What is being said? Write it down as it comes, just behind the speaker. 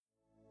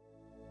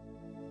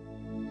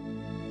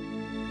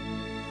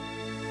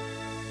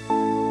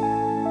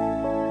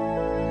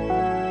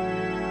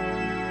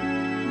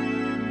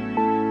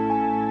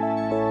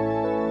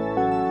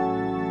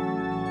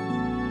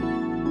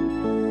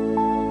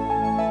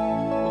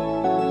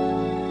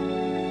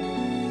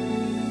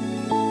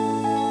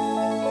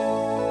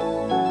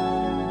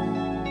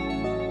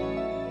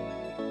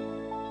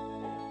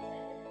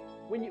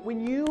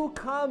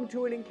come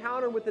to an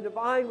encounter with the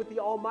divine, with the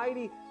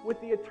Almighty,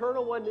 with the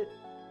Eternal One,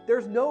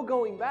 there's no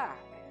going back.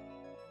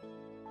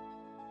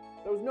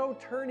 There's no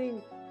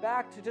turning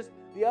back to just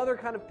the other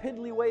kind of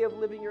piddly way of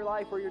living your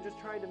life where you're just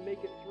trying to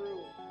make it through.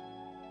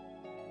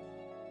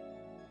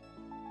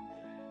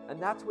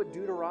 And that's what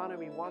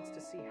Deuteronomy wants to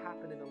see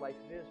happen in the life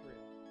of Israel.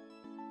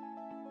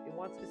 It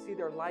wants to see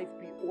their life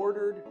be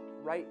ordered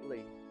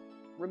rightly.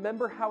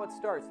 Remember how it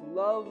starts.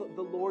 Love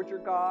the Lord your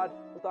God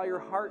with all your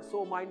heart,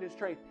 soul, mind, and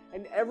strength.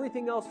 And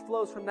everything else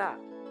flows from that.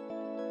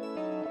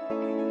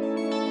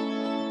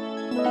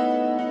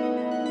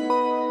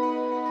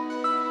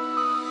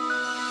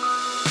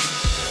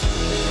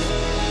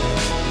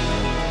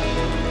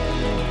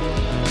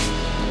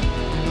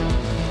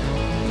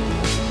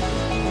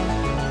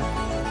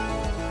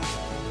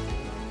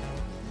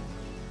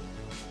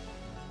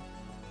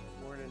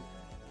 Morning.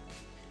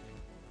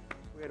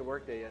 We had a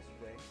work day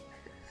yesterday.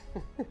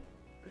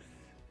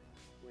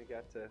 We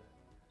got to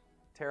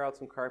tear out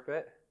some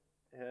carpet,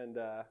 and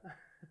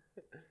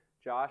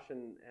Josh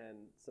and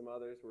some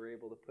others were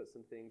able to put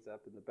some things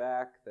up in the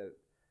back that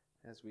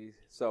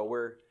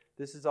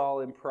this is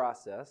all in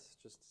process,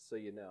 just so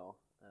you know.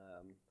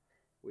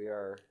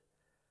 We're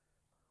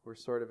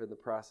sort of in the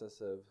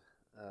process of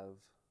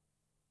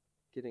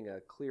getting a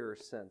clearer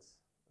sense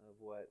of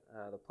what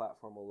the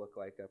platform will look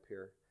like up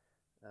here.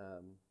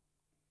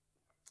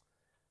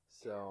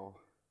 So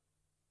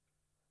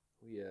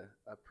we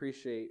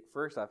appreciate,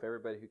 first off,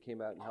 everybody who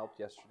came out and helped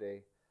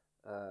yesterday.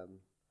 It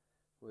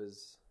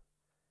was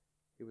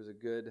a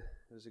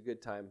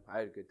good time. I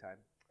had a good time.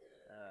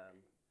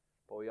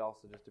 But we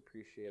also just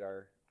appreciate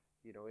our,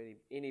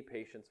 any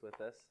patience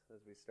with us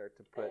as we start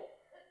to put,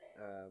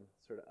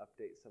 sort of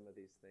update some of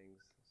these things.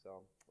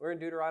 So we're in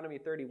Deuteronomy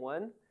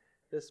 31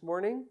 this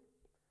morning.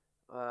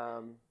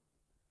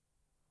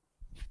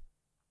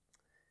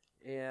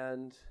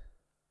 And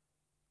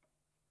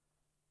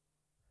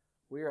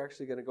we are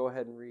actually going to go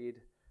ahead and read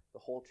the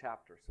whole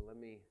chapter. So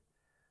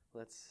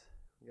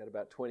we got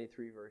about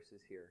 23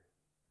 verses here.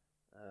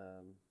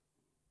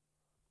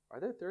 Are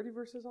there 30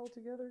 verses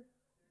altogether?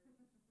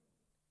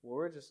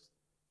 Well,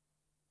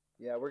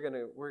 we're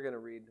gonna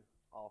read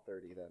all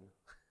 30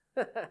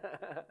 then.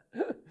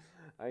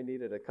 I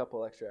needed a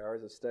couple extra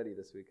hours of study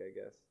this week, I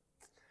guess.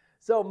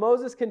 So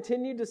Moses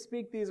continued to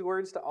speak these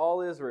words to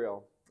all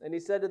Israel, and he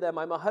said to them,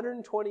 I'm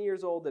 120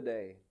 years old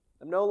today.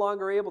 I'm no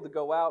longer able to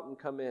go out and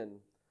come in.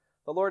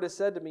 The Lord has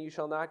said to me, you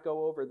shall not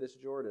go over this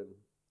Jordan.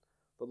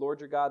 The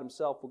Lord your God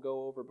himself will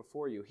go over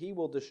before you. He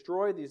will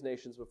destroy these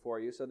nations before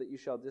you so that you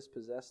shall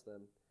dispossess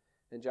them.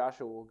 And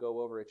Joshua will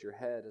go over at your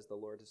head as the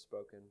Lord has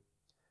spoken.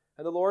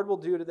 And the Lord will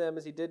do to them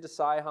as he did to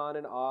Sihon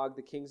and Og,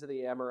 the kings of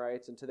the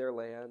Amorites, and to their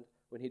land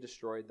when he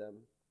destroyed them.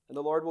 And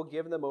the Lord will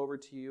give them over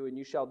to you, and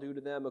you shall do to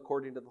them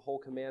according to the whole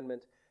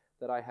commandment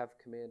that I have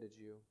commanded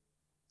you.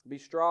 Be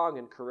strong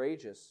and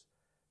courageous.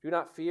 Do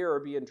not fear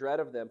or be in dread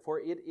of them, for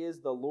it is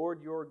the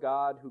Lord your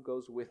God who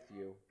goes with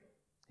you.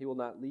 He will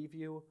not leave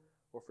you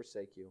or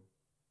forsake you.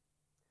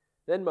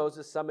 Then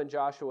Moses summoned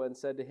Joshua and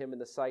said to him in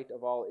the sight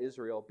of all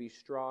Israel, be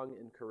strong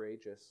and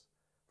courageous,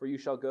 for you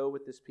shall go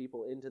with this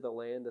people into the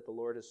land that the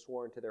Lord has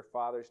sworn to their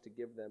fathers to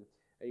give them,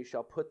 and you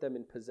shall put them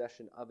in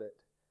possession of it.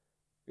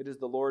 It is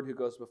the Lord who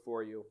goes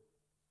before you.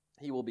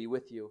 He will be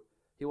with you.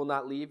 He will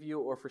not leave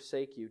you or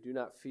forsake you. Do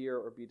not fear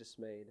or be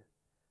dismayed.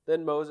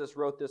 Then Moses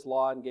wrote this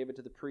law and gave it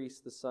to the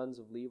priests, the sons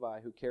of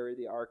Levi, who carry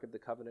the ark of the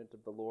covenant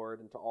of the Lord,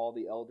 and to all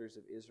the elders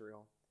of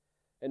Israel.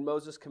 And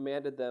Moses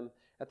commanded them,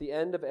 at the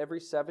end of every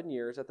 7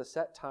 years, at the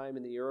set time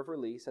in the year of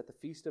release, at the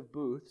Feast of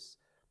Booths,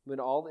 when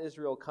all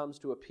Israel comes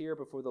to appear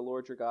before the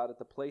Lord your God at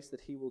the place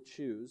that he will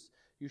choose,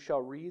 you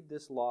shall read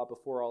this law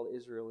before all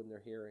Israel in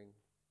their hearing.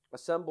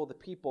 Assemble the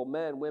people,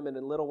 men, women,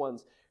 and little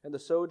ones, and the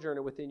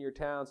sojourner within your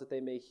towns, that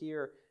they may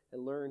hear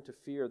and learn to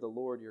fear the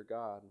Lord your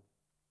God.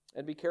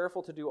 And be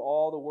careful to do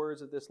all the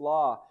words of this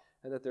law,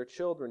 and that their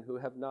children who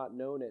have not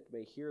known it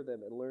may hear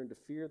them and learn to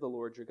fear the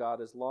Lord your God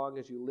as long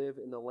as you live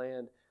in the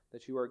land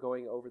that you are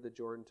going over the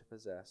Jordan to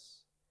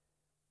possess.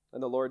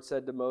 And the Lord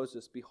said to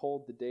Moses,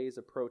 behold, the days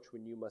approach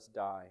when you must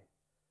die.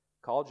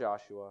 Call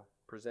Joshua,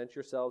 present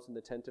yourselves in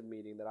the tent of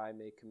meeting, that I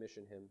may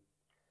commission him.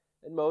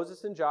 And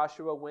Moses and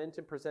Joshua went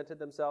and presented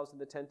themselves in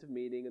the tent of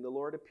meeting, and the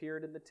Lord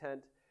appeared in the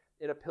tent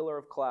in a pillar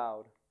of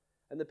cloud.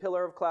 And the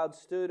pillar of cloud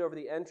stood over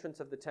the entrance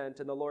of the tent,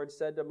 and the Lord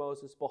said to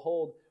Moses,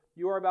 behold,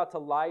 you are about to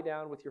lie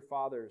down with your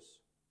fathers.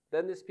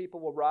 Then this people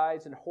will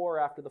rise and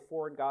whore after the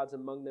foreign gods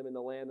among them in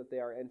the land that they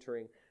are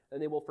entering, and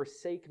they will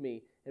forsake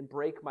me and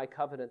break my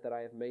covenant that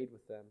I have made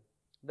with them.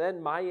 Then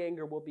my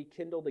anger will be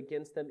kindled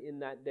against them in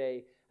that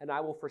day, and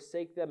I will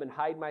forsake them and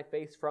hide my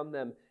face from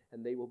them,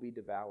 and they will be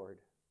devoured.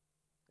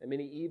 And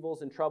many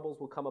evils and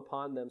troubles will come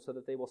upon them, so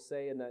that they will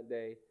say in that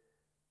day,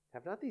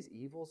 have not these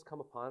evils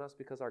come upon us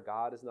because our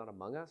God is not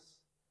among us?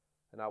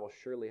 And I will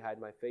surely hide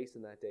my face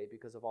in that day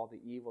because of all the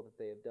evil that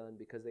they have done,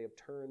 because they have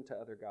turned to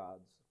other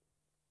gods.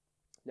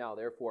 Now,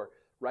 therefore,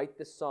 write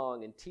this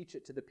song and teach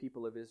it to the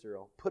people of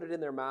Israel. Put it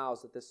in their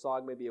mouths, that this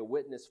song may be a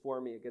witness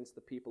for me against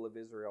the people of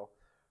Israel.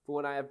 For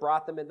when I have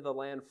brought them into the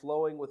land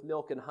flowing with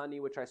milk and honey,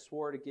 which I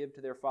swore to give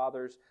to their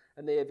fathers,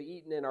 and they have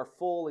eaten and are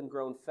full and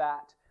grown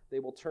fat,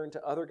 they will turn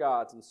to other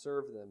gods and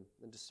serve them,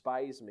 and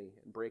despise me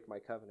and break my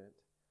covenant.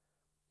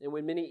 And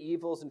when many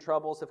evils and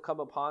troubles have come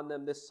upon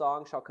them, this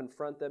song shall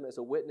confront them as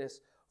a witness,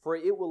 for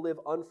it will live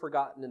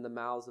unforgotten in the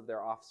mouths of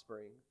their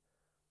offspring.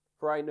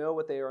 For I know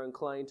what they are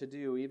inclined to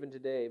do, even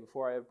today,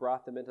 before I have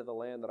brought them into the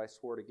land that I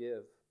swore to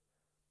give.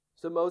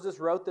 So Moses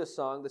wrote this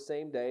song the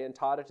same day and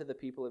taught it to the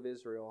people of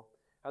Israel.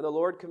 And the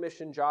Lord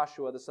commissioned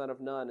Joshua the son of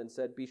Nun and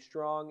said, Be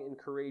strong and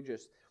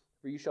courageous,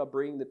 for you shall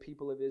bring the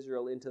people of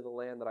Israel into the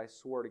land that I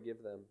swore to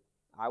give them.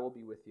 I will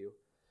be with you.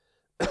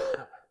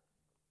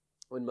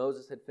 When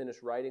Moses had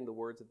finished writing the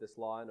words of this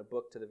law in a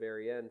book to the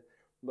very end,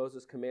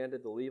 Moses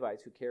commanded the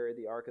Levites who carried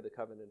the ark of the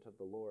covenant of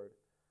the Lord,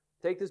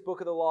 Take this book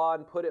of the law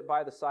and put it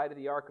by the side of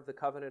the ark of the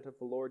covenant of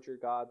the Lord your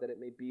God, that it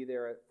may be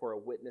there for a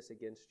witness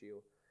against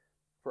you.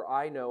 For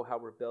I know how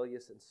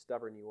rebellious and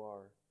stubborn you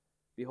are.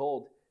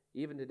 Behold,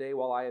 even today,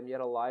 while I am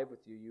yet alive with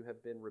you, you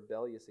have been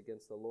rebellious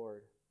against the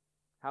Lord.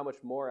 How much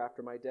more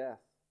after my death?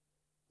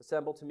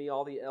 Assemble to me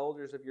all the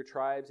elders of your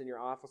tribes and your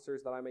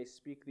officers, that I may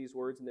speak these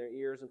words in their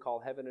ears and call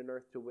heaven and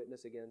earth to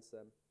witness against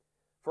them.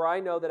 For I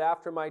know that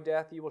after my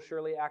death you will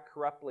surely act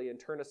corruptly and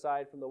turn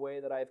aside from the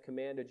way that I have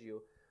commanded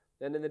you.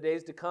 And in the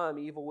days to come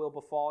evil will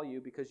befall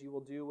you, because you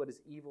will do what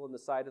is evil in the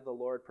sight of the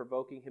Lord,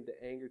 provoking him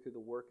to anger through the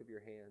work of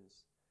your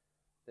hands.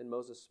 Then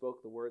Moses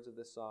spoke the words of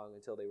this song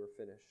until they were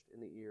finished in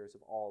the ears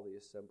of all the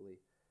assembly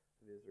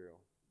of Israel.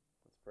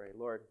 Let's pray.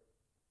 Lord,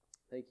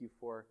 thank you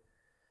for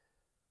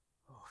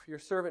your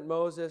servant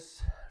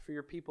Moses, for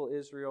your people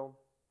Israel,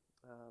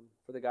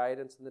 for the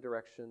guidance and the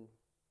direction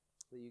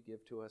that you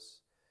give to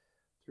us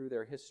through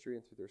their history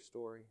and through their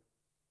story.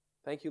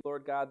 Thank you,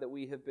 Lord God, that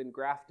we have been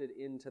grafted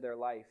into their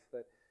life,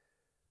 that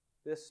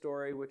this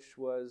story, which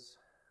was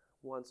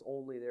once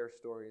only their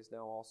story, is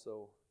now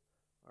also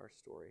our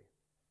story.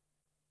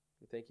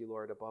 We thank you,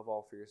 Lord, above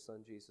all for your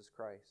Son, Jesus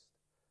Christ,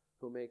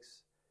 who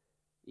makes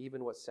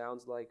even what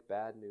sounds like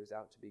bad news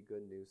out to be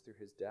good news through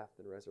his death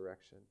and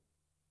resurrection.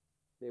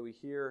 May we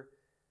hear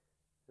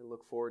and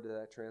look forward to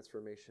that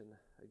transformation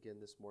again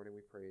this morning,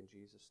 we pray in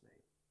Jesus'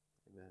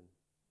 name. Amen.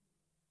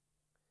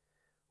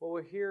 Well,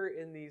 we're here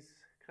in these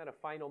kind of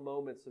final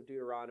moments of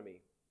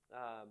Deuteronomy.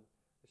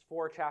 There's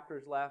 4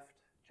 chapters left.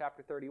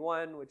 Chapter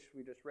 31, which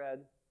we just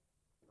read,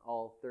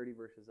 all 30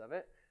 verses of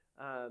it.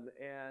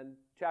 And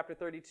chapter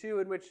 32,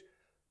 in which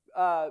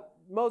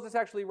Moses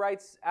actually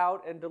writes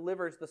out and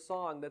delivers the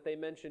song that they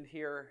mentioned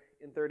here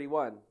in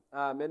 31.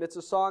 And it's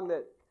a song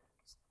that's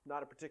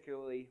not a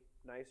particularly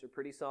nice or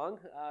pretty song.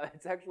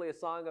 It's actually a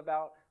song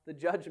about the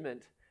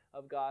judgment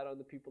of God on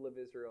the people of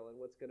Israel and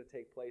what's going to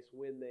take place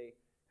when they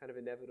kind of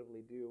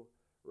inevitably do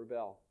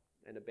rebel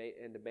and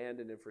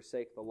abandon and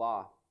forsake the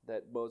law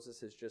that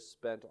Moses has just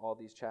spent all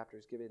these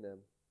chapters giving them.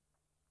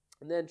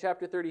 And then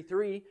chapter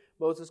 33,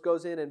 Moses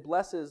goes in and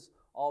blesses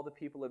all the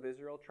people of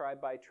Israel, tribe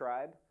by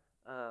tribe.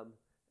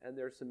 And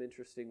there's some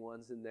interesting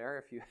ones in there.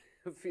 If you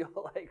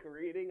feel like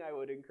reading, I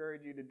would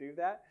encourage you to do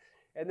that.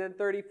 And then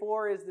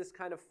 34 is this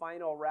kind of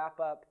final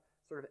wrap-up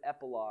sort of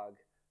epilogue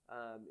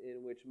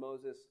in which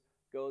Moses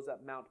goes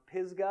up Mount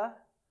Pisgah,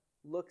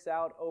 looks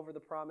out over the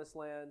promised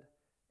land,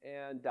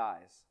 and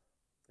dies.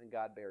 And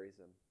God buries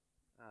him.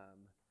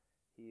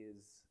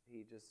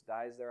 He just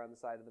dies there on the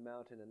side of the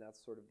mountain, and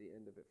that's sort of the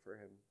end of it for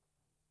him.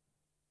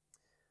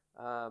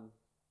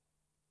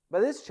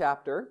 But this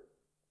chapter,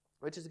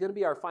 which is going to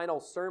be our final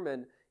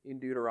sermon in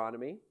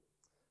Deuteronomy,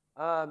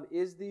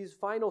 is these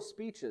final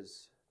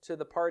speeches to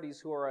the parties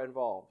who are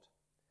involved.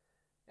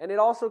 And it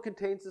also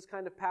contains this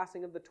kind of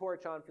passing of the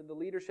torch on, for the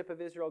leadership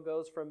of Israel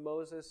goes from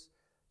Moses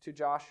to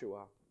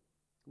Joshua.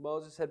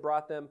 Moses had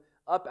brought them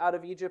up out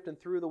of Egypt and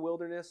through the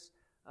wilderness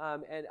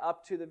and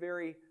up to the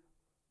very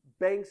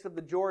banks of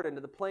the Jordan,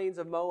 to the plains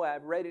of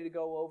Moab, ready to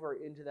go over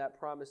into that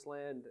promised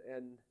land.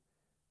 And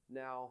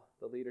now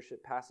the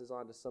leadership passes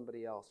on to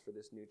somebody else for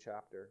this new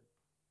chapter.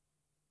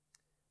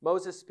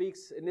 Moses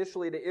speaks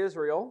initially to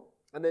Israel,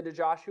 and then to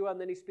Joshua, and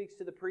then he speaks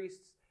to the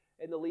priests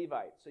and the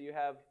Levites. So you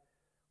have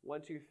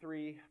 1, 2,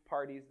 3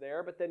 parties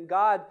there. But then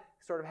God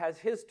sort of has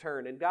his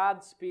turn, and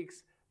God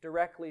speaks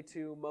directly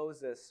to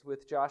Moses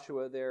with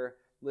Joshua there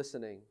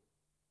listening.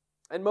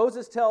 And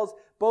Moses tells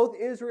both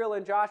Israel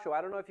and Joshua,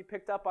 I don't know if you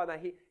picked up on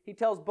that, he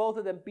tells both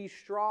of them, be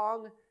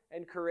strong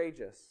and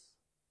courageous.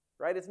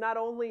 Right? It's not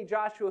only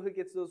Joshua who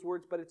gets those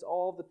words, but it's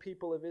all the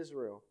people of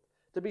Israel.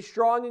 To be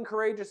strong and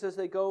courageous as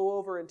they go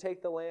over and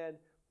take the land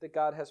that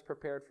God has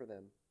prepared for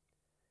them.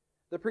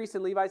 The priests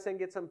and Levites then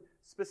get some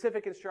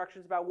specific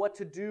instructions about what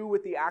to do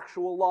with the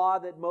actual law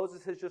that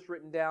Moses has just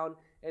written down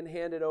and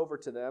handed over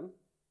to them.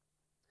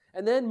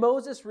 And then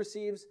Moses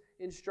receives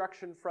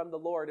instruction from the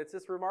Lord. It's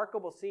this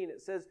remarkable scene.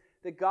 It says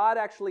that God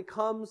actually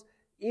comes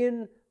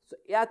in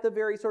at the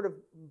very sort of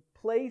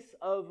place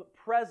of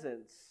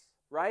presence,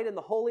 right? In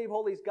the Holy of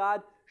Holies,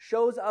 God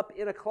shows up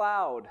in a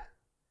cloud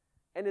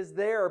and is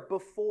there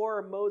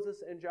before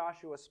Moses and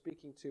Joshua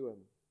speaking to him.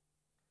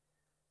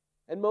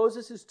 And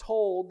Moses is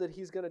told that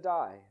he's going to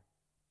die.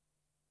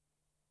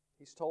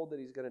 He's told that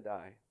he's going to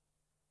die.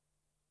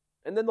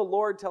 And then the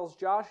Lord tells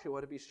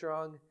Joshua to be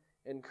strong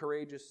and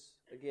courageous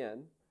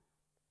again.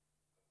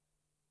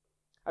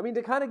 I mean,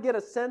 to kind of get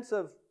a sense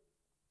of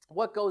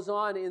what goes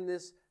on in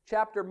this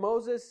chapter,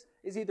 Moses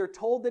is either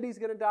told that he's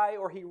going to die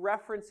or he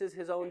references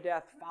his own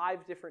death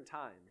 5 different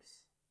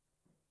times.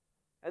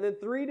 And then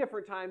 3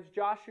 different times,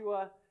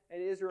 Joshua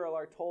and Israel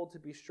are told to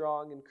be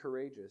strong and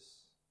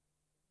courageous.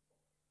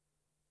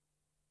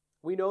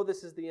 We know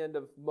this is the end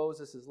of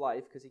Moses'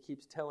 life because he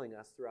keeps telling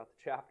us throughout the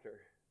chapter.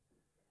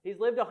 He's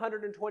lived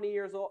 120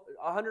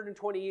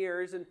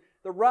 years, and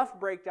the rough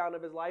breakdown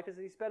of his life is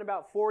that he spent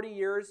about 40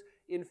 years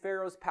in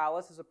Pharaoh's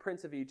palace as a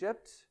prince of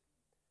Egypt.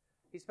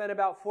 He spent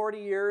about 40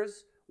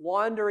 years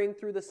wandering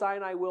through the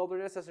Sinai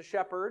wilderness as a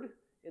shepherd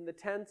in the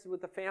tents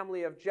with the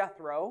family of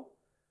Jethro.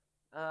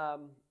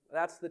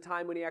 That's the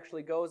time when he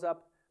actually goes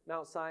up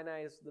Mount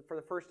Sinai for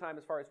the first time,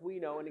 as far as we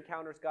know, and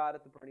encounters God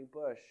at the burning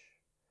bush.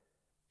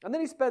 And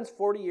then he spends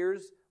 40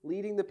 years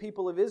leading the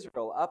people of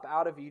Israel up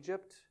out of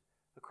Egypt,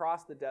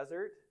 across the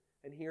desert,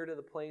 and here to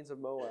the plains of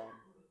Moab.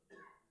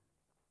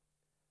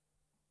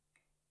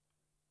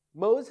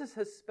 Moses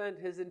has spent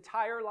his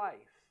entire life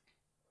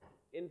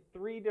in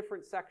 3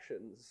 different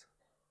sections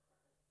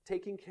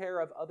taking care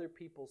of other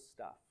people's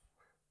stuff.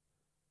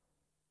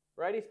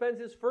 Right? He spends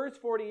his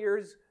first 40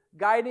 years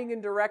guiding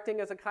and directing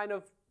as a kind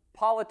of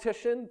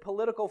politician,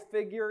 political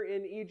figure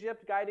in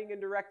Egypt, guiding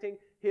and directing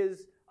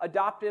his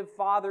adoptive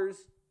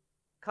father's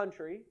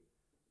country.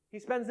 He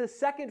spends his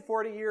second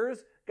 40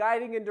 years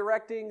guiding and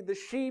directing the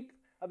sheep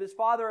of his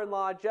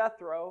father-in-law,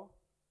 Jethro.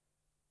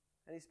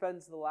 And he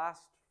spends the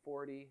last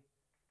 40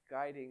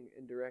 guiding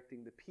and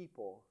directing the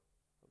people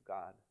of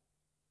God.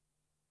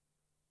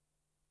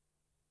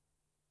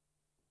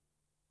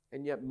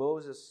 And yet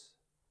Moses,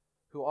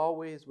 who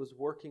always was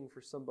working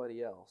for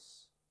somebody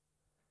else,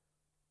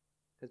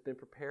 has been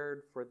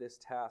prepared for this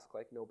task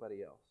like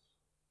nobody else.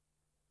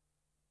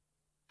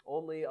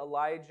 Only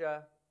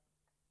Elijah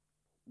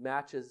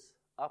matches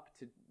up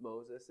to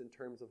Moses in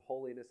terms of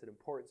holiness and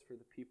importance for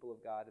the people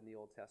of God in the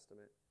Old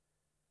Testament.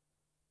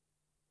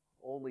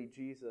 Only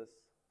Jesus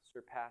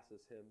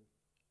surpasses him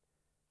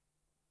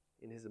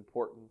in his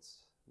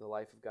importance in the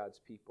life of God's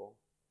people.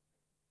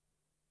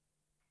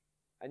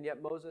 And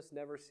yet Moses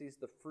never sees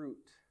the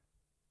fruit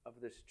of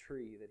this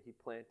tree that he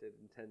planted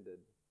and tended,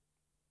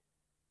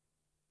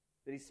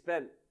 that he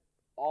spent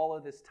all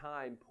of this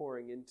time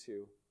pouring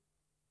into.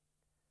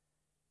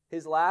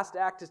 His last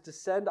act is to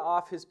send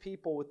off his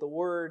people with the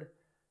word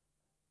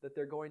that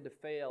they're going to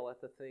fail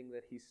at the thing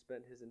that he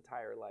spent his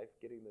entire life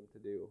getting them to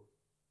do.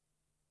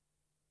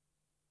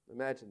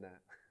 Imagine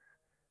that.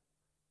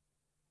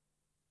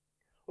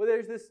 Well,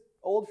 there's this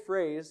old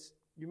phrase,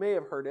 you may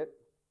have heard it.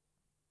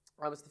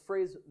 It's the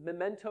phrase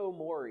memento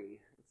mori.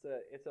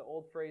 It's an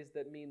old phrase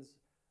that means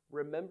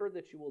remember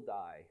that you will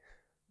die.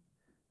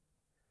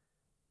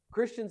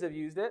 Christians have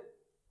used it.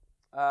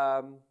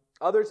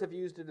 Others have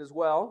used it as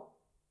well.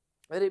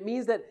 And it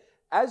means that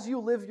as you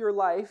live your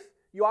life,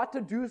 you ought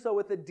to do so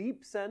with a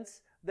deep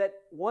sense that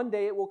one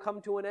day it will come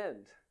to an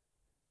end.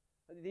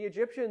 The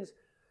Egyptians,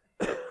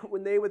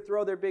 when they would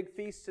throw their big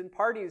feasts and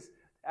parties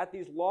at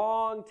these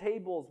long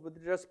tables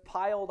with just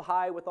piled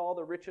high with all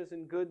the riches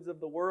and goods of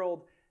the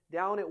world,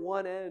 down at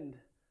one end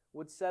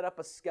would set up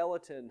a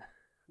skeleton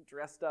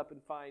dressed up in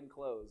fine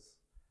clothes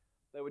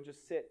that would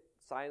just sit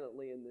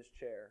silently in this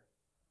chair.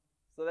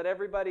 So that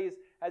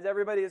as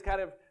everybody is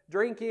kind of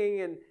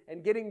drinking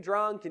and getting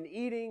drunk and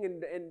eating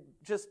and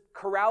just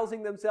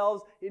carousing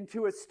themselves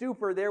into a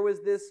stupor, there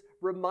was this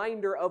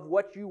reminder of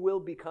what you will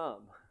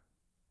become.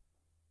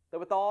 That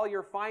with all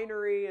your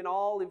finery and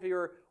all of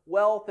your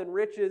wealth and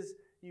riches,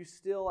 you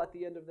still, at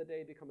the end of the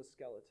day, become a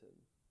skeleton.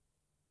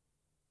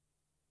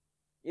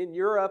 In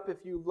Europe,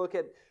 if you look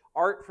at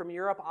art from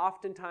Europe,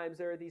 oftentimes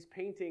there are these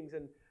paintings,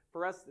 and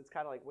for us, it's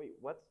kind of like, wait,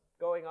 what's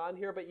going on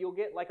here? But you'll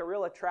get like a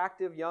real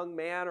attractive young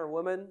man or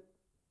woman,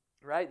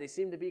 right? They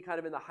seem to be kind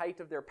of in the height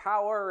of their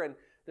power and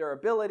their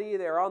ability.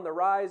 They're on the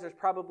rise. There's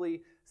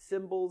probably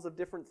symbols of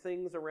different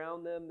things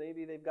around them.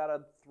 Maybe they've got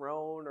a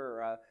throne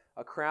or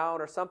a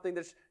crown or something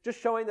that's just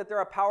showing that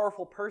they're a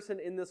powerful person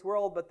in this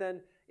world, but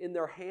then in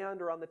their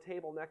hand or on the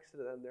table next to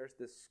them, there's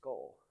this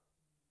skull.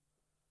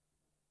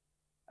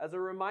 As a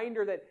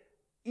reminder that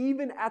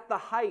even at the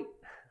height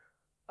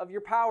of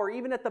your power,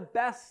 even at the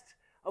best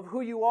of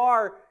who you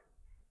are,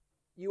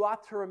 you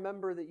ought to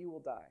remember that you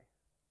will die.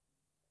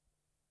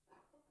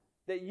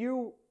 That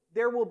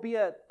there will be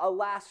a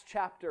last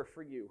chapter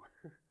for you,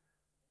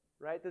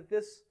 right? That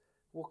this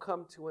will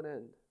come to an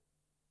end.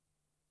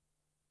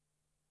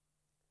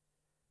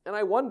 And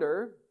I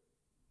wonder,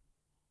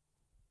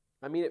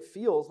 it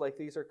feels like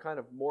these are kind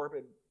of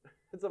morbid.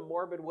 It's a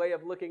morbid way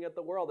of looking at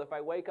the world. If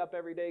I wake up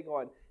every day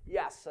going,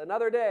 yes,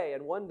 another day,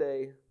 and one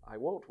day I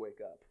won't wake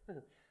up.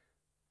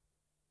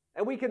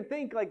 And we can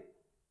think like,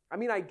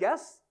 I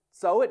guess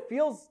so. It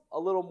feels a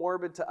little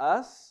morbid to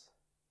us.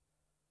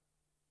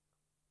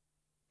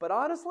 But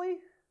honestly,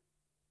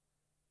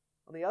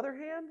 on the other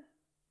hand,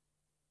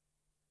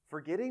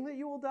 forgetting that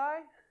you will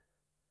die,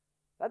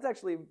 that's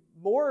actually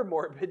more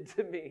morbid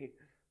to me.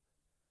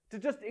 to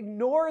just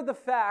ignore the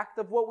fact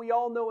of what we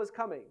all know is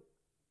coming.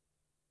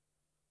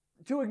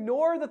 To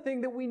ignore the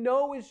thing that we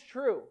know is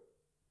true,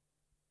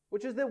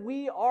 which is that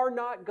we are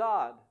not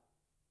God,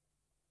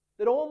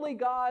 that only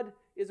God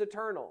is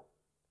eternal,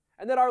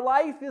 and that our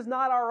life is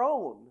not our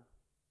own,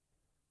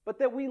 but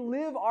that we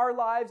live our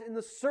lives in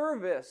the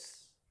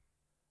service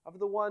of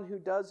the one who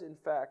does, in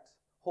fact,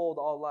 hold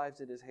all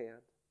lives in his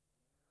hand.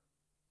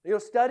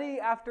 Study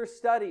after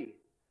study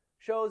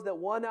shows that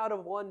 1 out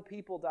of 1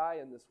 people die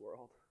in this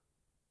world.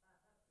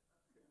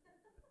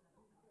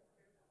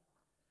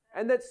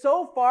 And that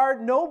so far,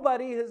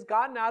 nobody has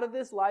gotten out of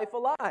this life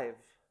alive.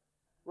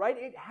 Right?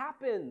 It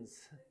happens.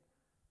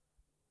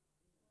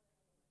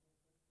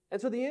 And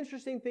so the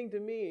interesting thing to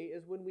me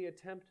is when we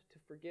attempt to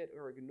forget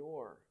or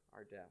ignore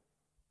our death.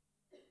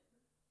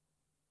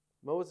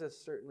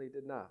 Moses certainly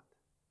did not.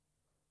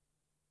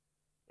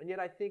 And yet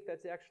I think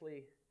that's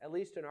actually, at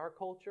least in our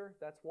culture,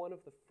 that's one of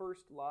the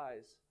first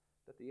lies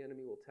that the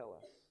enemy will tell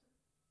us.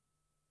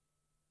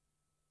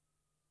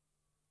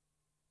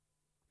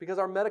 Because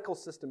our medical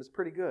system is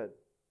pretty good.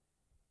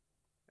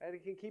 And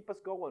it can keep us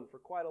going for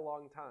quite a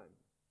long time.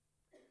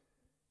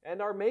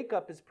 And our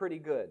makeup is pretty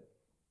good.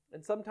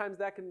 And sometimes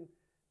that can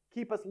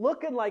keep us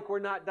looking like we're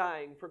not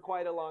dying for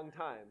quite a long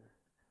time.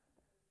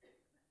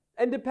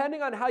 And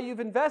depending on how you've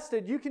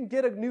invested, you can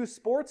get a new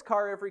sports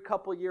car every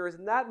couple years,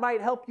 and that might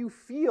help you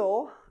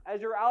feel,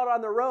 as you're out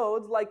on the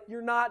roads, like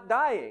you're not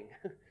dying.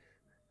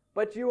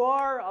 But you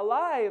are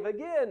alive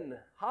again.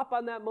 Hop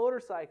on that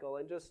motorcycle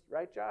and just,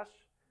 right, Josh?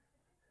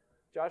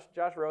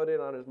 Josh rode in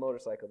on his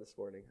motorcycle this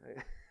morning.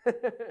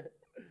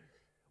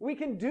 We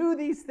can do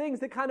these things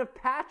that kind of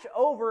patch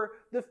over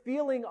the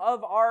feeling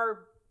of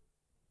our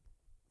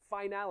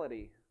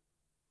finality.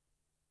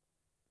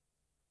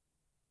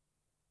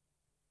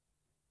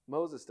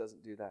 Moses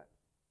doesn't do that.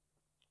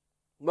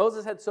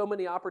 Moses had so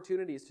many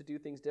opportunities to do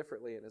things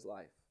differently in his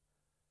life.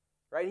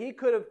 Right? He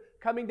could have,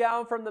 coming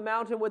down from the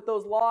mountain with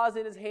those laws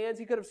in his hands,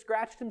 he could have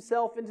scratched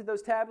himself into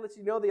those tablets,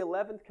 the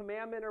 11th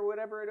commandment or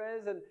whatever it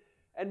is,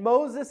 and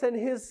Moses and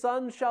his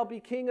son shall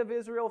be king of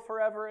Israel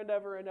forever and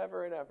ever and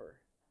ever and ever.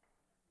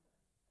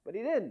 But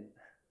he didn't.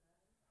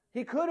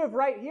 He could have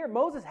right here.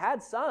 Moses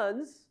had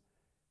sons.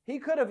 He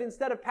could have,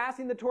 instead of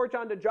passing the torch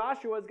on to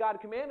Joshua as God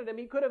commanded him,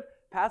 he could have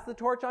passed the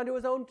torch on to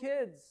his own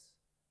kids.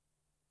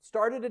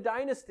 Started a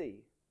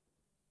dynasty.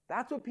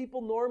 That's what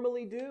people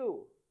normally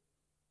do.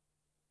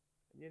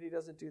 And yet he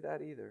doesn't do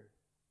that either.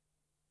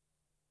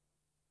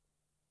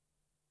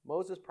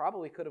 Moses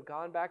probably could have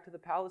gone back to the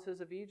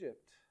palaces of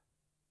Egypt,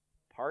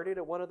 partied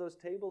at one of those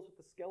tables with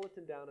the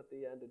skeleton down at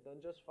the end, and done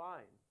just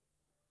fine.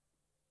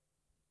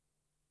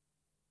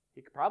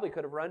 He probably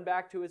could have run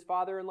back to his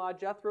father-in-law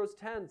Jethro's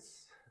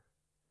tents,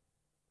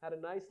 had a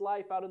nice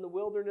life out in the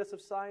wilderness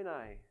of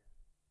Sinai.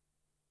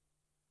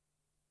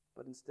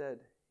 But instead,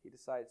 he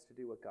decides to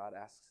do what God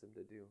asks him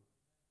to do.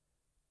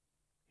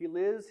 He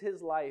lives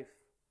his life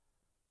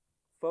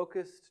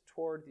focused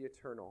toward the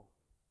eternal,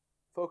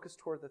 focused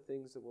toward the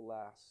things that will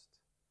last,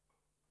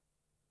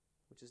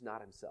 which is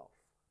not himself.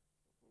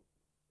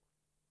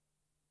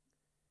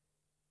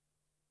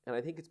 And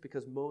I think it's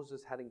because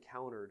Moses had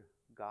encountered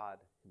God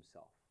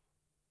himself.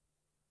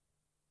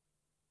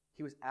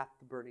 He was at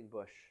the burning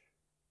bush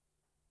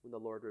when the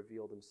Lord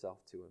revealed himself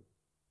to him.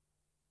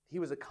 He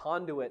was a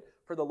conduit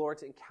for the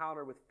Lord's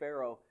encounter with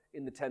Pharaoh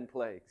in the 10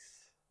 plagues.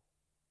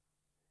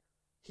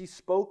 He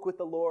spoke with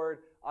the Lord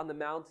on the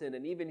mountain,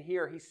 and even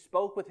here, he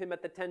spoke with him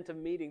at the tent of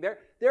meeting.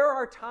 There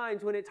are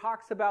times when it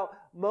talks about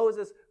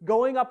Moses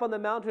going up on the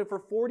mountain for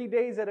 40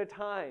 days at a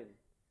time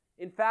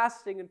in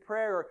fasting and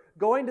prayer,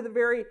 going to the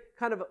very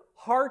kind of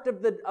heart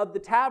of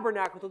the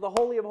tabernacle, to the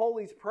Holy of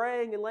Holies,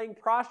 praying and laying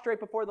prostrate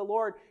before the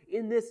Lord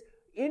in this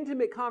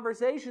intimate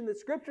conversation that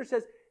Scripture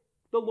says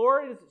the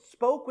Lord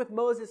spoke with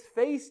Moses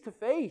face to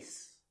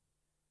face.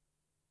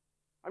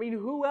 I mean,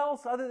 who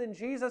else other than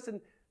Jesus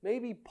and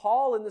maybe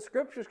Paul in the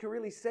Scriptures can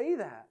really say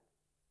that?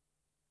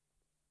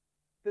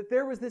 That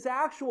there was this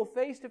actual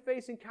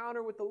face-to-face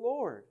encounter with the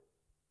Lord.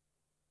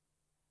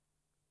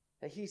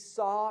 That he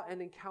saw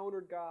and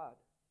encountered God.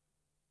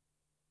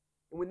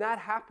 And when that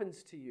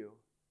happens to you,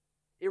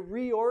 it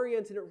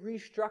reorients and it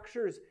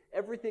restructures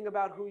everything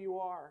about who you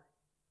are.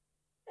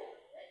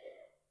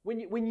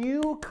 When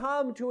you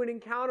come to an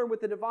encounter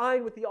with the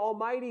divine, with the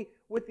Almighty,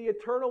 with the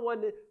Eternal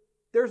One,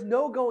 there's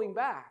no going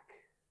back.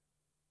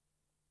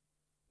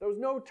 There's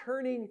no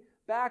turning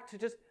back to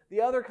just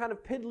the other kind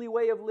of piddly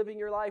way of living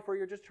your life where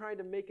you're just trying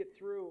to make it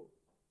through.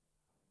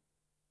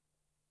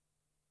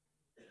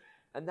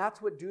 And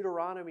that's what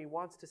Deuteronomy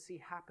wants to see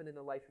happen in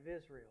the life of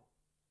Israel.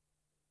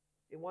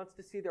 It wants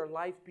to see their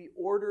life be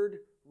ordered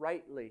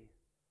rightly.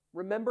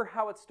 Remember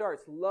how it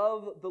starts.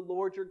 Love the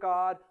Lord your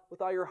God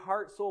with all your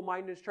heart, soul,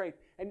 mind, and strength.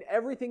 And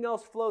everything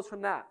else flows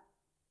from that.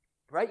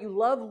 Right? You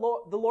love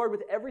the Lord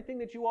with everything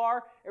that you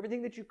are,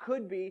 everything that you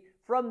could be.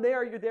 From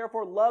there, you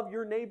therefore love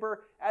your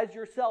neighbor as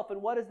yourself.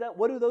 And what is that?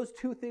 What do those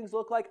two things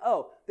look like?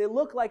 Oh, they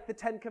look like the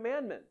 10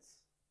 Commandments.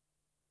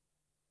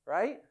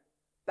 Right?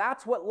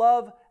 That's what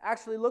love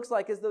actually looks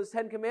like, is those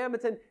 10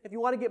 Commandments. And if you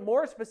want to get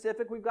more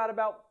specific, we've got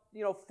about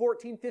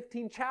 14,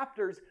 15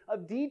 chapters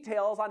of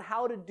details on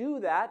how to do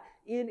that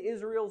in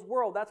Israel's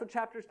world. That's what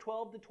chapters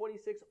 12 to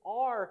 26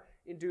 are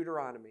in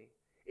Deuteronomy.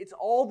 It's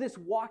all this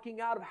walking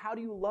out of how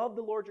do you love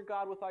the Lord your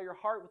God with all your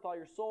heart, with all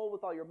your soul,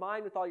 with all your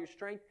mind, with all your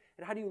strength,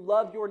 and how do you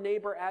love your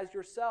neighbor as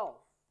yourself.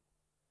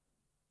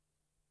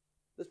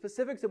 The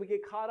specifics that we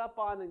get caught up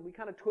on and we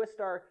kind of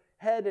twist our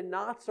head and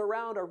knots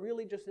around are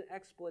really just an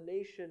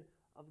explanation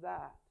of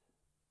that.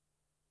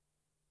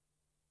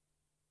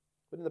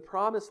 But in the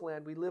promised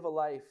land, we live a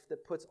life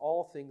that puts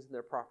all things in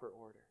their proper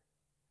order.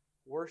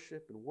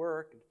 Worship and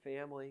work and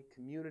family,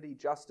 community,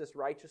 justice,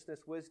 righteousness,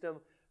 wisdom,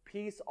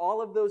 peace,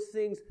 all of those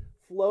things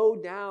flow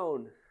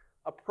down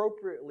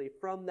appropriately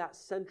from that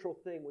central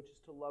thing, which is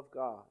to love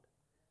God.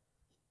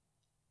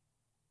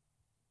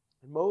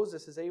 And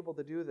Moses is able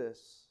to do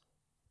this.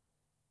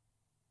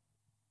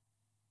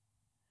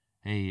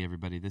 Hey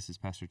everybody, this is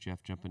Pastor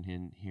Jeff jumping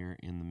in here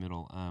in the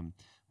middle.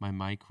 My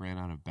mic ran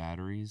out of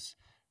batteries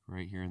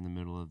right here in the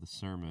middle of the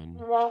sermon.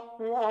 But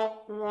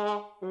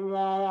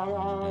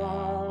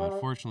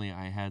fortunately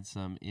I had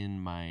some in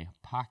my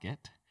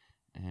pocket,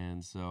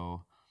 and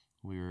so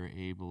we were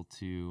able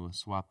to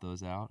swap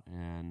those out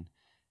and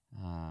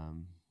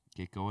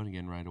get going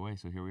again right away.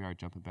 So here we are,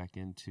 jumping back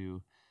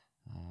into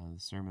the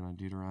sermon on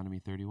Deuteronomy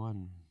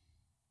 31.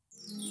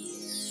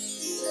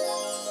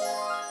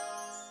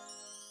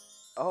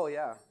 Oh,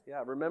 yeah.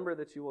 Remember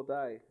that you will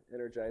die,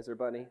 Energizer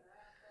Bunny.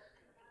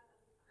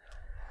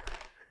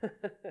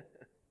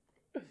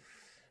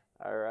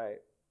 All right.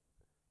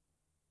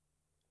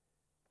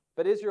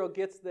 But Israel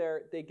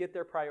they get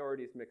their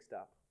priorities mixed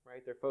up,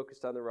 right? They're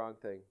focused on the wrong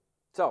thing.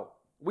 So,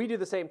 we do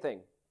the same thing.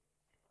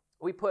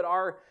 We put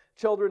our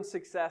children's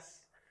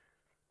success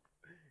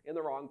in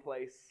the wrong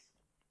place,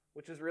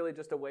 which is really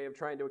just a way of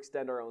trying to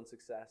extend our own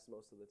success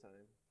most of the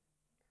time.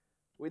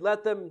 We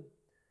let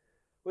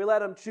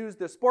them choose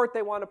the sport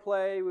they want to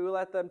play. We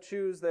let them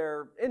choose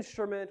their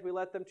instrument. We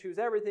let them choose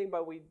everything,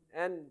 but we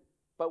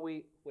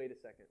wait a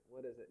second.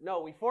 What is it?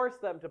 No, we force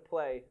them to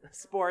play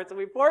sports, and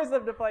we force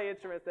them to play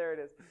instruments. There it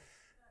is.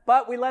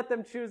 But we let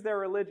them choose their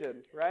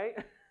religion, right?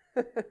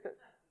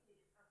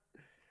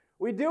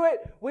 We do it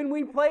when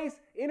we place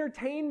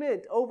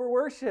entertainment over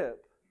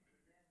worship.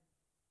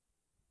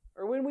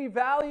 Or when we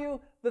value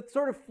the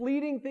sort of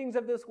fleeting things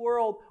of this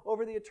world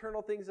over the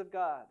eternal things of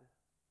God.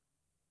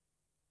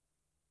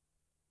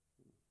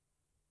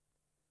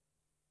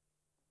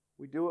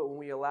 We do it when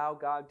we allow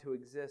God to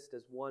exist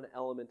as one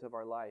element of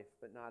our life,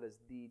 but not as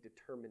the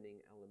determining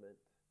element.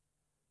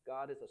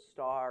 God is a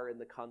star in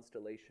the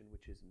constellation,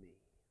 which is me.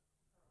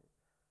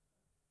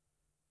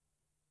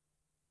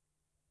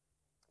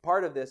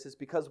 Part of this is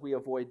because we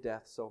avoid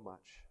death so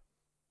much.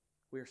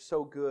 We are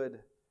so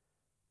good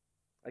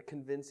at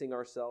convincing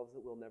ourselves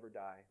that we'll never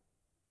die.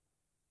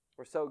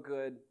 We're so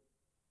good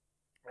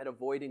at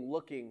avoiding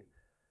looking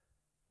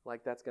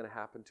like that's going to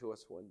happen to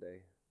us one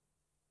day.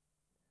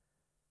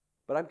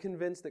 But I'm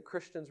convinced that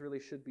Christians really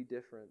should be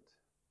different.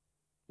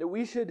 That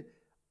we should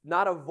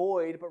not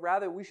avoid, but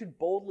rather we should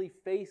boldly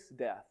face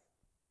death.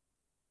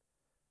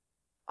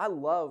 I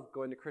love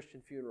going to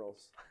Christian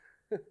funerals.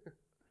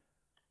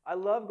 I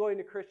love going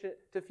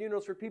to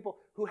funerals for people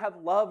who have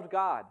loved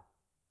God,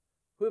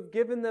 who have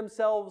given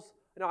themselves.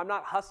 I'm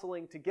not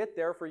hustling to get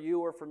there for you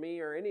or for me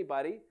or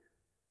anybody.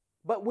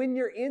 But when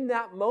you're in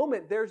that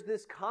moment, there's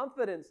this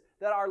confidence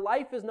that our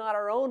life is not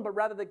our own, but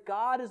rather that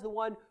God is the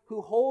one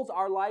who holds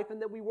our life,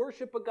 and that we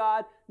worship a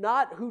God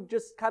not who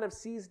just kind of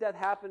sees death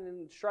happen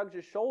and shrugs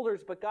his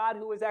shoulders, but God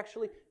who has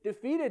actually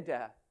defeated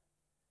death.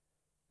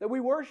 That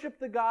we worship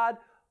the God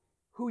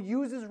who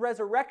uses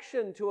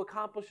resurrection to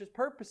accomplish his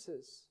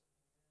purposes.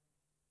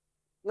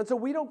 And so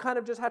we don't kind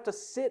of just have to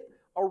sit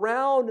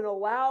around and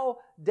allow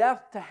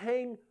death to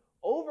hang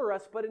over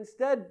us, but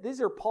instead,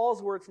 these are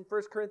Paul's words from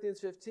 1 Corinthians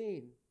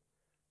 15.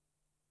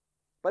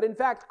 But in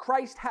fact,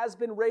 Christ has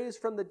been raised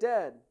from the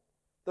dead,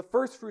 the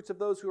firstfruits of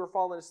those who are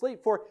fallen asleep.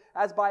 For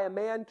as by a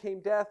man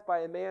came death, by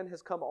a man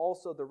has come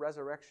also the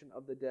resurrection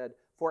of the dead.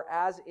 For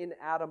as in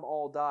Adam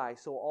all die,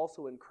 so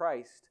also in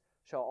Christ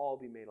shall all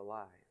be made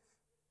alive.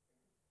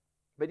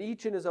 But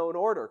each in his own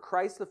order,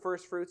 Christ the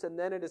firstfruits, and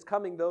then it is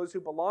coming those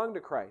who belong to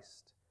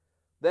Christ.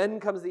 Then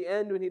comes the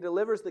end when he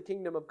delivers the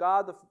kingdom of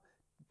God, the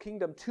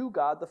kingdom to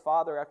God the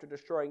Father, after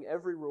destroying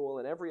every rule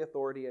and every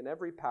authority and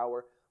every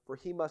power, for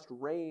he must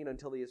reign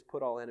until he has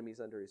put all enemies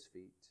under his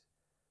feet.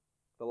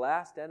 The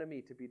last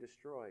enemy to be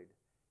destroyed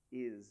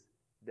is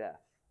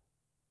death.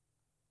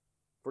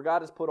 For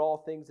God has put all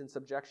things in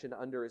subjection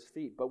under his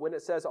feet. But when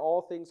it says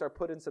all things are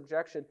put in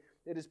subjection,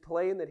 it is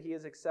plain that he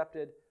is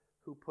accepted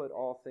who put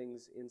all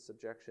things in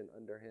subjection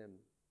under him.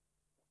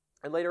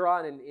 And later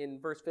on in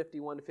verse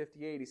 51 to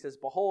 58, he says,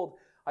 "Behold,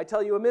 I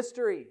tell you a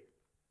mystery.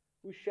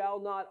 We shall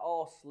not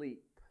all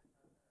sleep,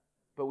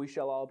 but we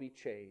shall all be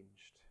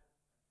changed.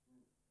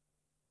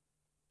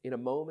 In a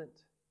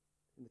moment,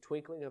 in the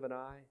twinkling of an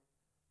eye,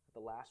 at the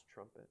last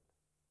trumpet.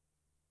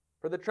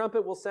 For the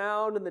trumpet will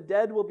sound, and the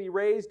dead will be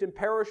raised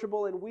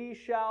imperishable, and we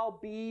shall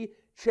be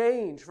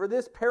changed. For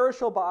this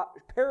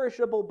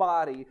perishable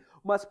body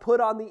must put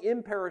on the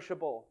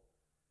imperishable,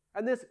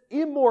 And this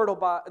mortal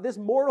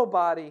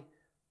body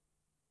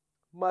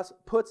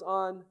puts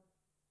on,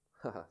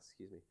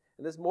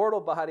 and this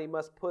mortal body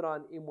must put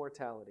on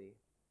immortality.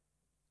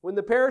 When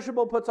the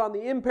perishable puts on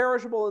the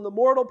imperishable and the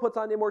mortal puts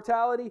on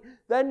immortality,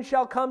 then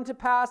shall come to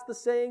pass the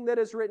saying that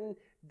is written,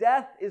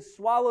 death is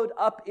swallowed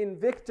up in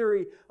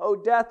victory. O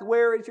death,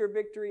 where is your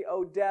victory?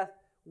 O death,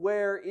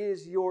 where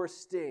is your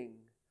sting?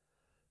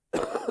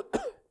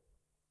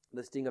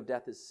 The sting of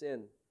death is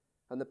sin,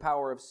 and the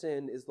power of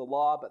sin is the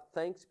law, but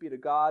thanks be to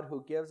God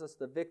who gives us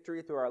the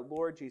victory through our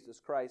Lord Jesus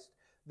Christ.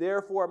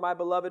 Therefore, my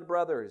beloved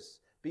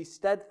brothers, be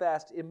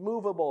steadfast,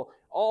 immovable,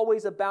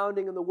 always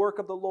abounding in the work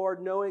of the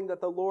Lord, knowing that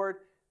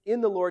in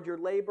the Lord your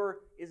labor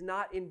is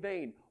not in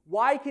vain.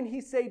 Why can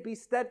he say, be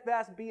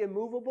steadfast, be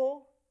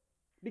immovable?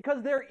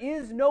 Because there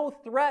is no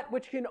threat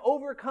which can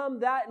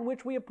overcome that in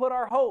which we have put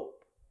our hope.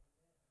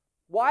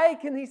 Why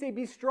can he say,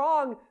 be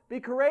strong,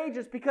 be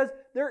courageous? Because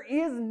there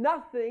is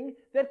nothing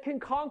that can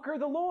conquer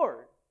the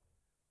Lord.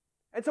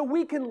 And so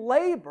we can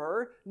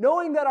labor,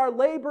 knowing that our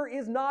labor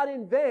is not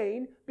in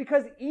vain,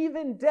 because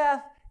even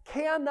death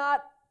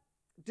cannot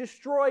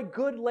destroy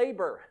good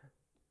labor.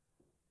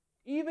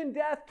 Even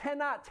death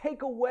cannot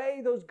take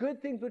away those good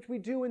things which we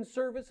do in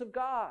service of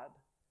God.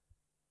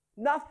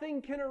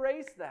 Nothing can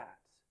erase that.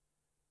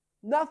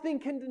 Nothing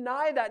can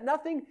deny that.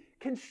 Nothing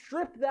can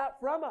strip that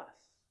from us.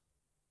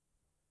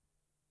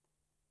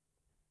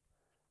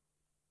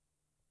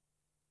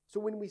 So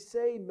when we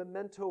say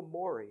memento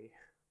mori,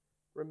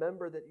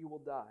 remember that you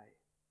will die,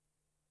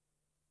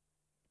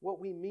 what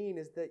we mean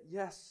is that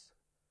yes,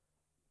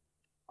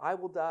 I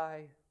will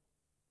die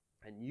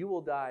and you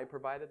will die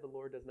provided the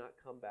Lord does not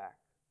come back.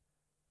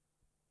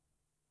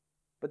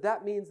 But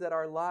that means that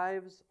our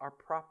lives are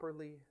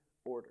properly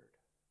ordered.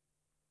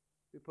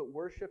 We put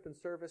worship and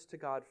service to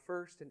God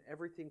first, and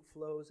everything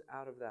flows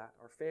out of that.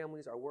 Our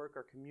families, our work,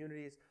 our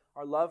communities,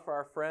 our love for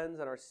our friends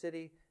and our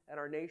city and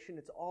our nation,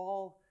 it's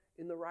all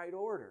in the right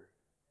order.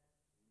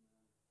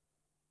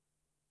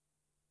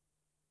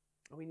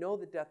 And we know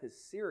that death is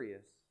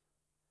serious,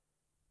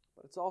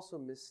 but it's also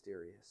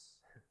mysterious.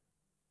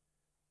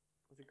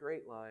 There's a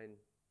great line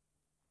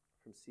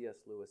from C.S.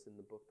 Lewis in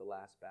the book The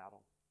Last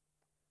Battle,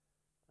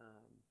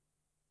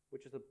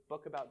 which is a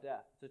book about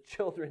death. It's a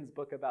children's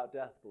book about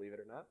death, believe it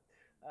or not.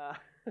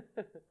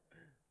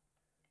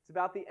 It's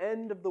about the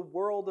end of the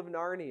world of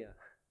Narnia.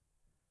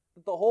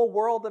 The whole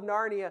world of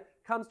Narnia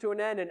comes to an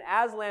end, and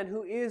Aslan,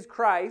 who is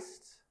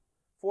Christ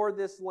for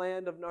this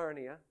land of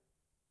Narnia,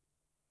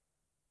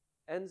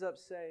 ends up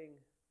saying,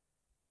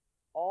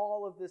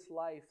 all of this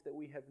life that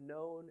we have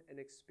known and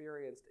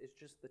experienced is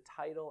just the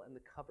title and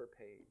the cover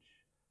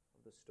page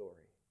of the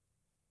story.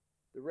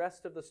 The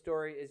rest of the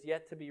story is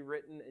yet to be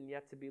written and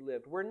yet to be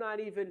lived. We're not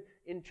even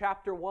in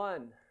chapter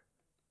 1.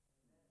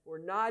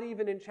 We're not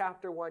even in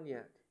chapter 1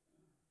 yet.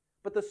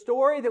 But the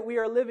story that we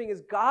are living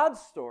is God's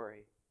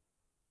story.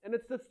 And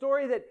it's the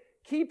story that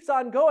keeps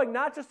on going,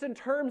 not just in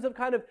terms of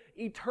kind of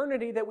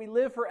eternity that we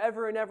live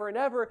forever and ever and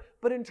ever,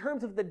 but in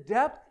terms of the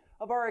depth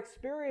of our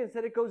experience,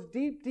 that it goes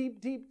deep,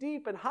 deep, deep,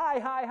 deep, and high,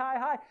 high, high,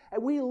 high.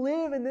 And we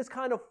live in this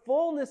kind of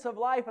fullness of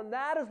life, and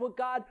that is what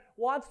God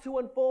wants to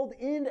unfold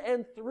in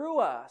and through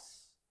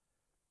us.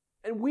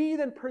 And we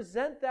then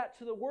present that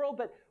to the world,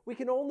 but we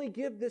can only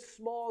give this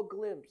small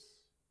glimpse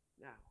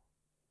now.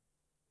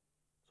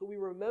 So we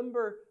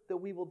remember that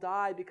we will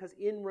die, because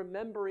in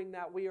remembering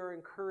that, we are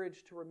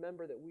encouraged to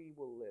remember that we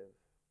will live.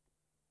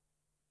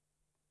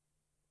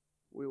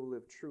 We will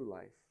live true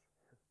life.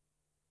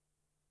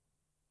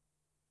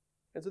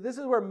 And so this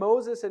is where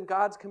Moses and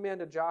God's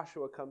command to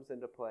Joshua comes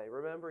into play.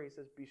 Remember, he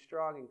says, be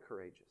strong and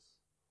courageous.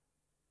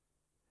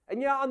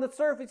 And yeah, on the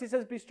surface, he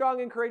says, be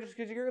strong and courageous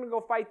because you're going to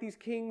go fight these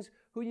kings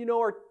who you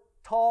know are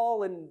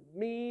tall and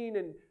mean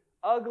and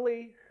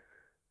ugly.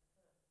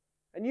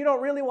 And you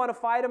don't really want to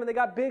fight them, and they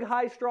got big,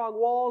 high, strong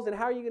walls, and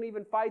how are you going to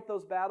even fight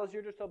those battles?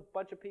 You're just a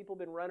bunch of people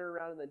been running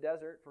around in the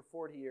desert for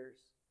 40 years.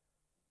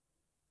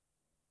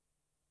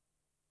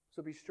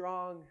 So be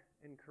strong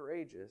and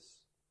courageous.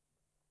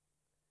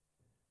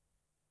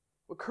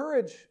 Well,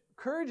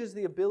 courage is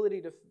the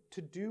ability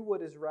to do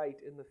what is right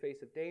in the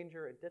face of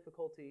danger and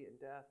difficulty and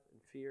death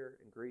and fear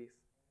and grief.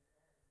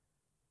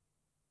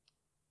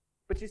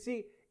 But you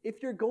see,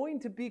 if you're going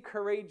to be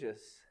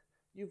courageous,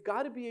 you've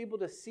got to be able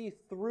to see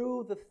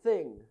through the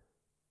thing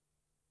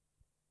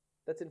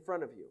that's in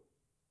front of you.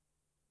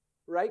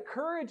 Right?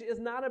 Courage is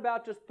not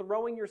about just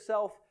throwing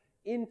yourself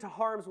into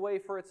harm's way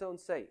for its own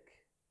sake.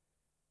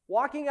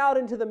 Walking out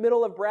into the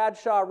middle of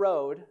Bradshaw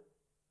Road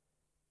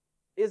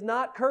is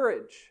not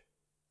courage.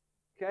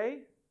 Okay?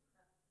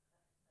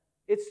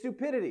 It's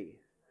stupidity.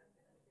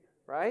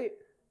 Right?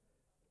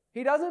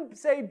 He doesn't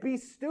say be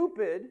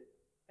stupid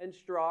and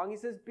strong. He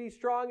says be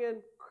strong and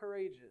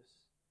courageous.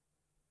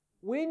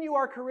 When you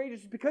are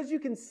courageous, because you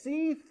can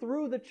see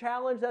through the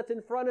challenge that's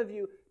in front of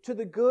you to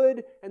the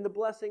good and the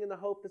blessing and the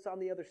hope that's on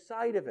the other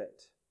side of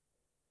it.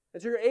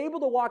 And so you're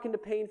able to walk into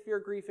pain, fear,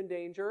 grief, and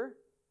danger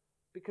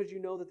because you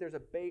know that there's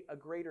a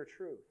greater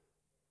truth.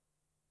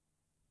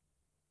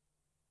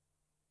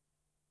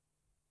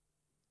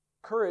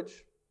 Courage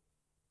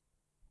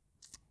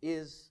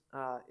is,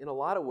 in a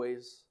lot of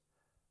ways,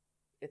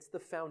 it's the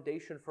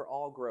foundation for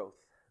all growth.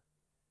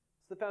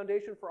 It's the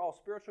foundation for all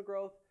spiritual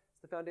growth.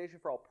 It's the foundation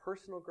for all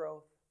personal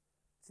growth.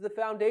 It's the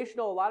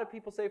foundational, a lot of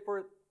people say,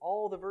 for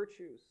all the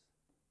virtues.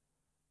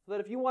 So that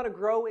if you want to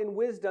grow in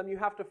wisdom, you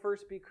have to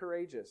first be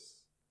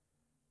courageous.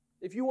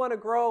 If you want to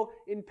grow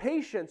in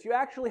patience, you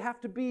actually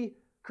have to be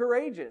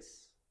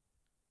courageous.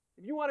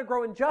 If you want to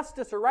grow in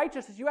justice or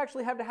righteousness, you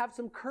actually have to have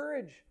some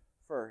courage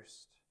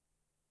first.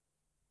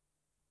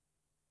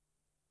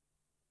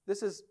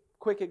 This is a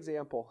quick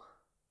example.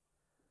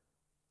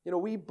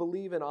 We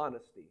believe in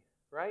honesty,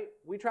 right?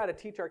 We try to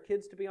teach our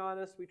kids to be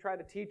honest. We try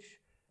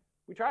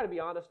to be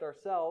honest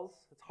ourselves.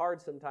 It's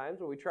hard sometimes,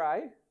 but we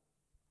try.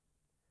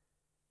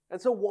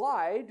 And so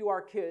why do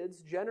our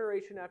kids,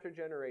 generation after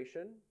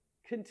generation,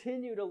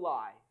 continue to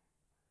lie?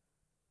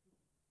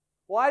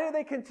 Why do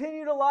they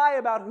continue to lie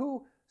about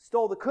who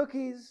stole the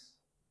cookies,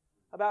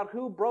 about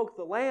who broke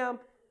the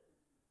lamp,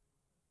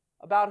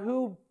 about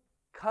who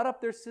cut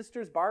up their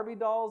sister's Barbie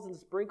dolls and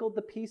sprinkled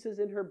the pieces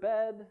in her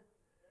bed?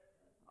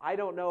 I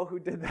don't know who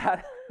did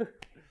that.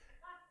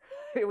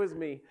 It was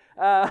me.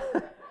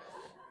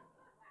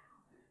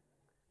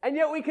 And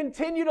yet we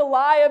continue to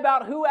lie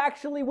about who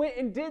actually went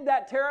and did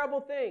that terrible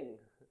thing.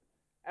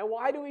 And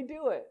why do we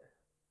do it?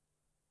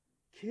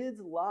 Kids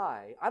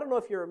lie. I don't know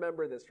if you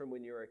remember this from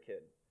when you were a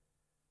kid.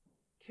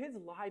 Kids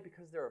lie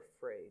because they're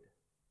afraid.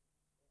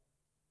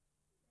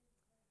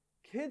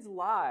 Kids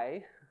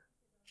lie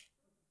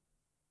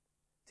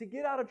to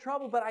get out of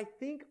trouble, but I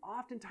think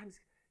oftentimes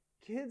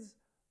kids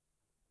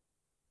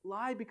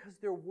lie because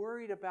they're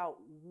worried about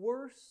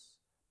worse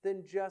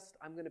than just,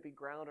 I'm going to be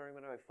grounded or I'm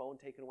going to have my phone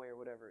taken away or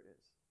whatever it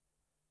is.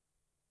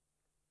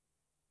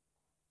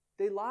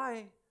 They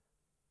lie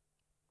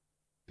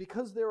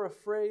because they're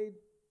afraid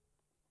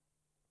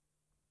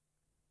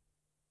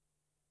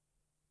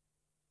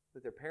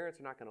that their parents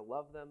are not going to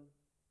love them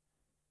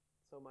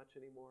so much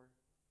anymore.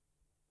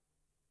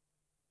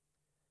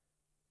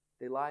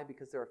 They lie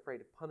because they're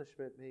afraid of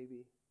punishment,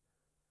 maybe.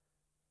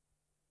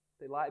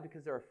 They lie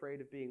because they're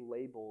afraid of being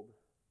labeled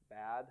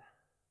bad.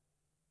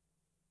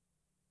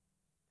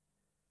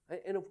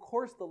 And of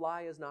course the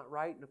lie is not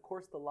right, and of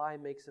course the lie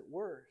makes it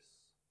worse.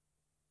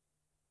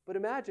 But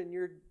imagine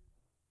you're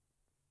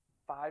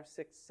 5,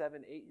 6,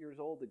 7, 8 years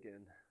old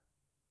again.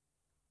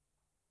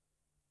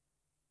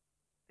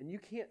 And you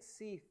can't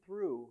see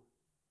through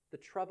the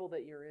trouble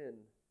that you're in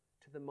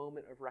to the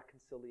moment of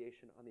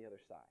reconciliation on the other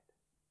side.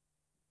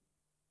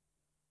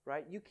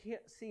 Right? You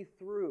can't see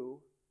through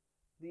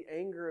the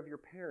anger of your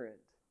parent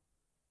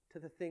to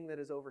the thing that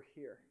is over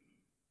here.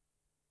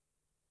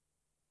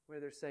 Where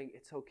they're saying,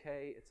 it's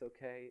okay, it's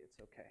okay, it's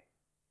okay.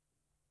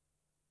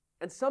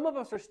 And some of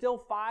us are still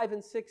 5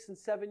 and 6 and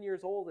 7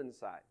 years old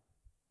inside.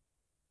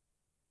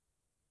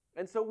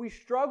 And so we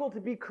struggle to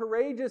be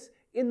courageous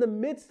in the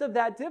midst of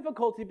that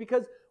difficulty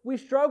because we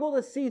struggle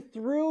to see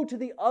through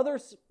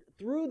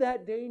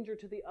that danger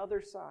to the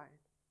other side.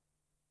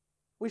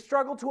 We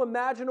struggle to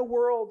imagine a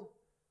world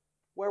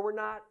where we're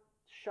not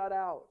shut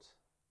out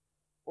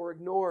or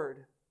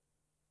ignored,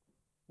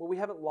 where we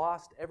haven't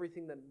lost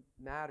everything that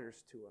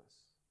matters to us.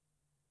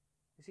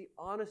 You see,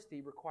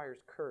 honesty requires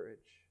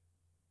courage.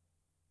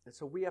 And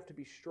so we have to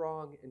be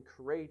strong and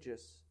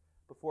courageous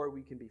before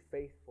we can be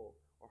faithful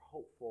or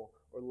hopeful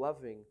or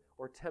loving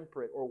or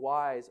temperate or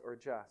wise or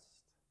just.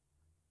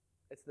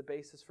 It's the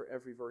basis for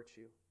every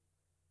virtue.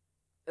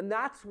 And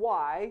that's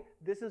why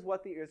this is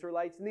what the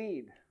Israelites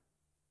need.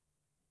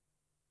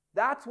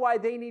 That's why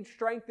they need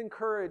strength and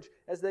courage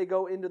as they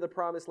go into the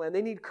promised land.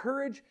 They need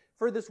courage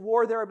for this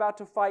war they're about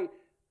to fight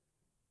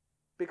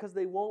because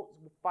they won't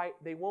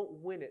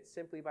win it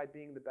simply by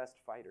being the best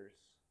fighters.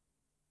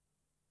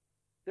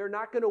 They're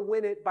not going to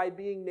win it by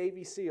being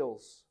Navy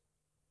SEALs.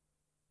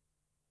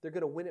 They're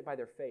going to win it by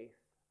their faith.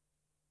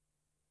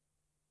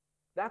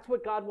 That's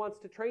what God wants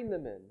to train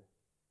them in.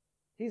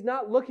 He's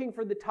not looking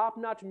for the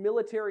top-notch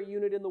military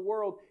unit in the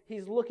world.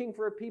 He's looking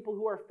for people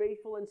who are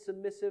faithful and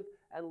submissive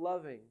and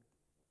loving.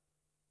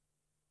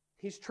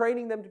 He's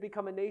training them to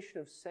become a nation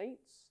of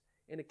saints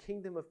and a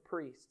kingdom of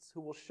priests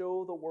who will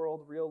show the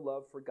world real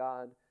love for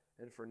God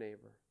and for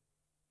neighbor.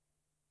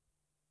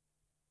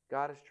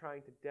 God is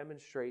trying to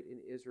demonstrate in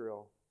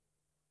Israel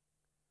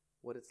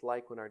what it's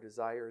like when our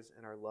desires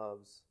and our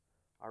loves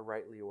are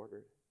rightly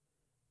ordered.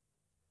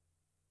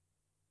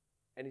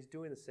 And He's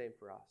doing the same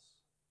for us.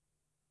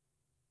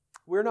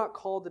 We're not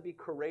called to be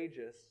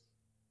courageous,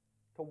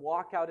 to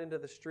walk out into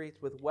the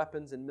streets with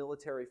weapons and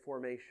military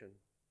formation.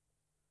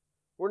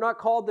 We're not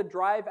called to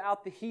drive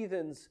out the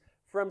heathens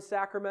from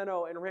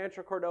Sacramento and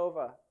Rancho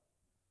Cordova.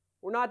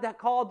 We're not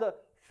called to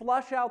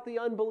flush out the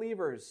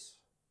unbelievers.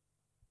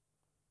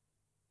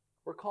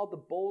 We're called to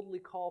boldly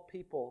call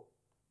people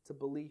to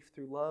belief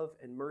through love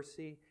and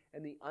mercy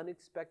and the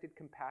unexpected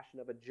compassion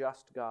of a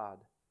just God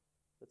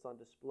that's on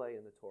display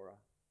in the Torah.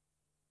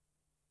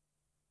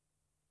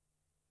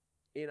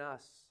 In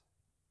us,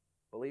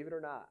 believe it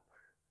or not,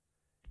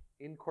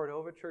 in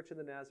Cordova Church of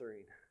the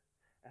Nazarene,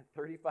 at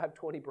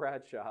 3520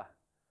 Bradshaw,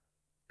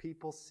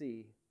 people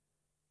see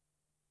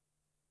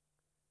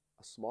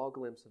a small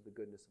glimpse of the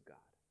goodness of God.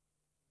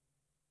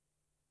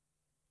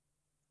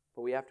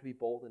 But we have to be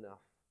bold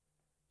enough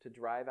to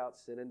drive out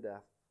sin and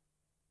death,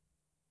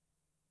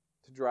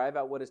 to drive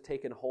out what has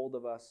taken hold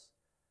of us,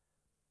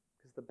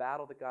 because the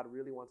battle that God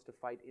really wants to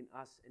fight in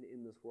us and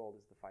in this world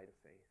is the fight of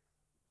faith.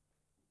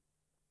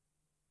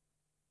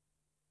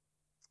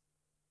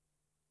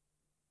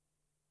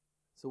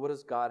 So what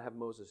does God have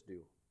Moses do?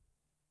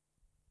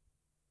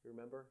 You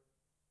remember?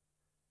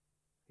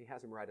 He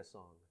has him write a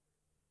song.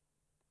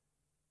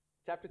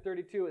 Chapter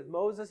 32 is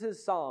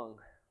Moses' song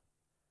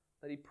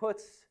that he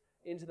puts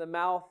into the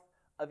mouth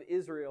of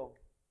Israel,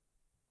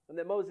 and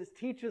that Moses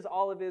teaches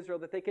all of Israel,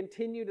 that they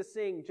continue to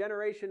sing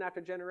generation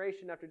after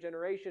generation after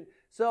generation,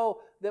 so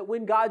that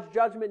when God's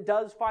judgment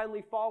does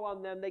finally fall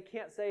on them, they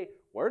can't say,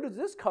 where does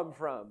this come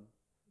from?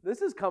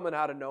 This is coming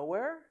out of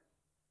nowhere.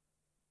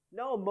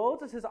 No,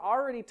 Moses has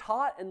already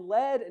taught and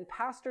led and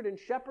pastored and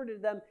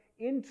shepherded them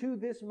into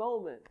this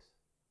moment.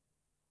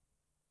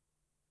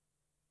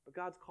 But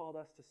God's called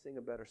us to sing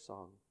a better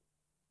song.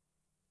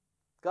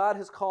 God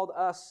has called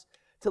us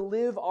to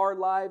live our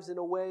lives in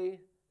a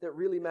way that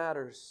really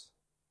matters.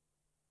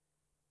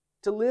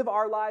 To live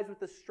our lives with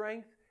the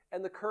strength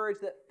and the courage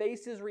that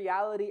faces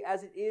reality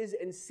as it is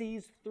and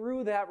sees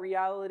through that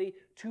reality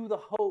to the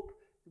hope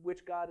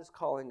which God is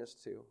calling us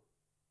to.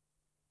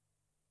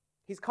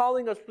 He's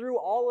calling us through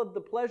all of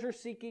the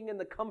pleasure-seeking and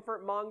the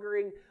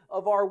comfort-mongering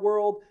of our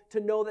world to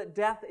know that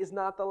death is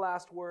not the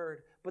last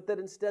word, but that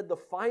instead the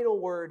final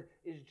word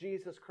is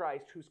Jesus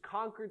Christ, who's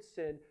conquered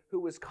sin,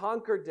 who has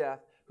conquered death,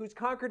 who's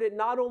conquered it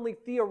not only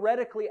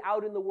theoretically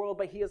out in the world,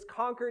 but he has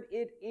conquered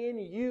it in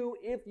you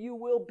if you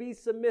will be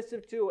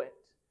submissive to it.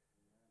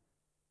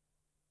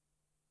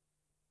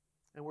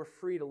 And we're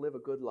free to live a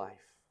good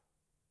life.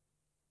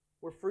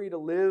 We're free to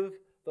live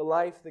the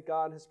life that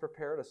God has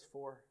prepared us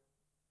for.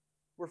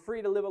 We're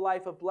free to live a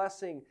life of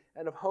blessing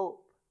and of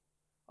hope,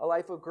 a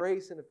life of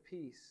grace and of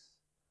peace.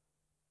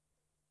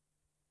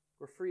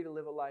 We're free to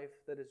live a life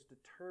that is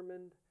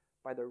determined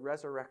by the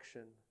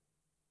resurrection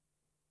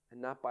and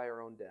not by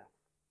our own death.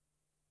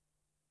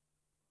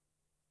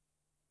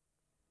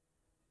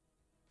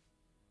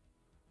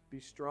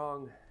 Be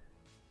strong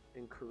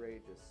and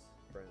courageous,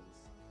 friends.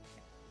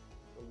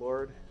 The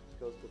Lord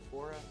goes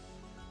before us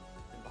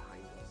and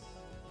behind us.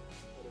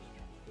 Let us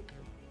trust in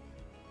Him.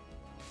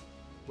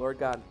 Lord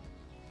God,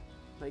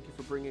 thank you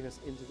for bringing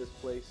us into this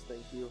place.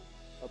 Thank you,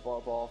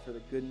 above all, for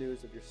the good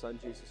news of your Son,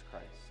 Jesus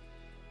Christ.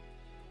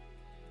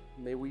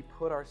 May we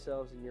put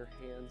ourselves in your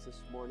hands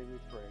this morning, we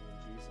pray,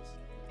 in Jesus'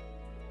 name.